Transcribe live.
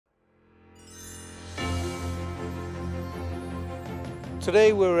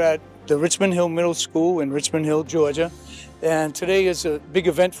Today we're at the Richmond Hill Middle School in Richmond Hill, Georgia. And today is a big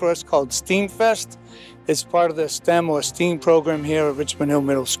event for us called STEAM Fest. It's part of the STEM or STEAM program here at Richmond Hill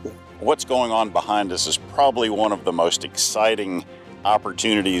Middle School. What's going on behind us is probably one of the most exciting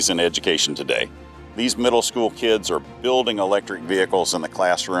opportunities in education today. These middle school kids are building electric vehicles in the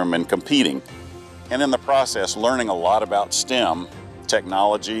classroom and competing, and in the process learning a lot about STEM,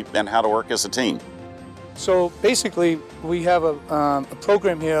 technology, and how to work as a team. So basically we have a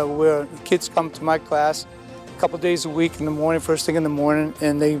program here where the kids come to my class a couple days a week in the morning, first thing in the morning,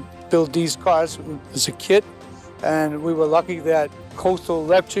 and they build these cars as a kit. And we were lucky that Coastal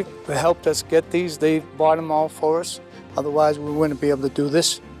Electric helped us get these. They bought them all for us. Otherwise we wouldn't be able to do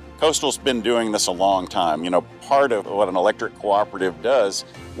this. Coastal's been doing this a long time. You know, part of what an electric cooperative does,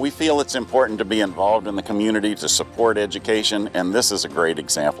 we feel it's important to be involved in the community to support education, and this is a great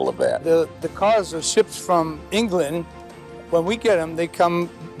example of that. The cars are shipped from England. When we get them, they come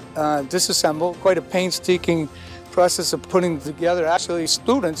disassembled. Quite a painstaking process of putting them together. Actually,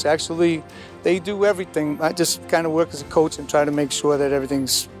 students, they do everything. I just kind of work as a coach and try to make sure that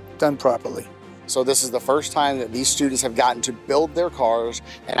everything's done properly. So this is the first time that these students have gotten to build their cars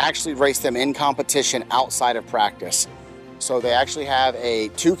and actually race them in competition outside of practice. So they actually have a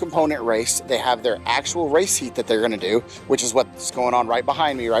two-component race. They have their actual race heat that they're going to do, which is what's going on right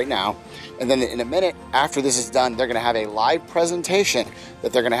behind me right now. And then in a minute after this is done, they're going to have a live presentation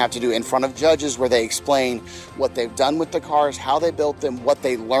that they're going to have to do in front of judges where they explain what they've done with the cars, how they built them, what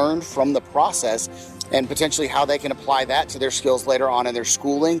they learned from the process, and potentially how they can apply that to their skills later on in their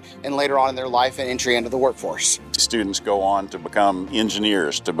schooling and later on in their life and entry into the workforce. Students go on to become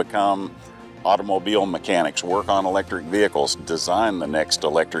engineers, to become automobile mechanics, work on electric vehicles, design the next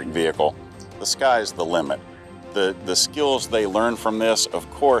electric vehicle. The sky's the limit. The skills they learn from this, of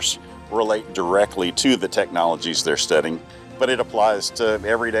course, relate directly to the technologies they're studying, but it applies to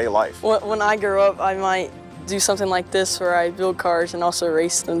everyday life. When I grow up, I might do something like this where I build cars and also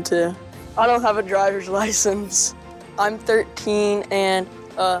race them too. I don't have a driver's license. I'm 13, and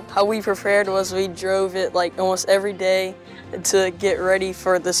how we prepared was we drove it like almost every day to get ready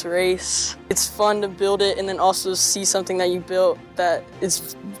for this race. It's fun to build it and then also see something that you built that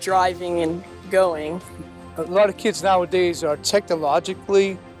is driving and going. A lot of kids nowadays are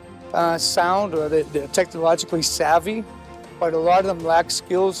technologically sound, or they're technologically savvy, but a lot of them lack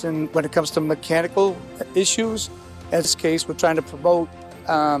skills when it comes to mechanical issues. In this case, we're trying to promote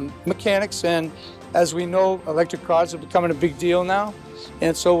mechanics, and as we know, electric cars are becoming a big deal now.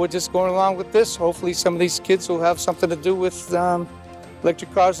 And so we're just going along with this. Hopefully some of these kids will have something to do with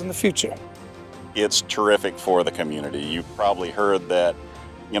electric cars in the future. It's terrific for the community. You've probably heard that,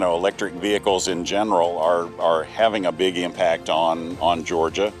 you know, electric vehicles in general are having a big impact on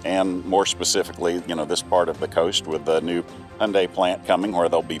Georgia, and more specifically, you know, this part of the coast with the new Hyundai plant coming where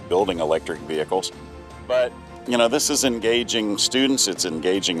they'll be building electric vehicles. But, you know, this is engaging students, it's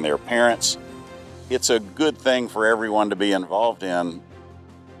engaging their parents. It's a good thing for everyone to be involved in,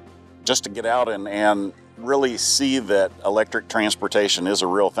 just to get out and really see that electric transportation is a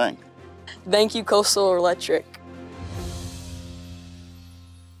real thing. Thank you, Coastal Electric.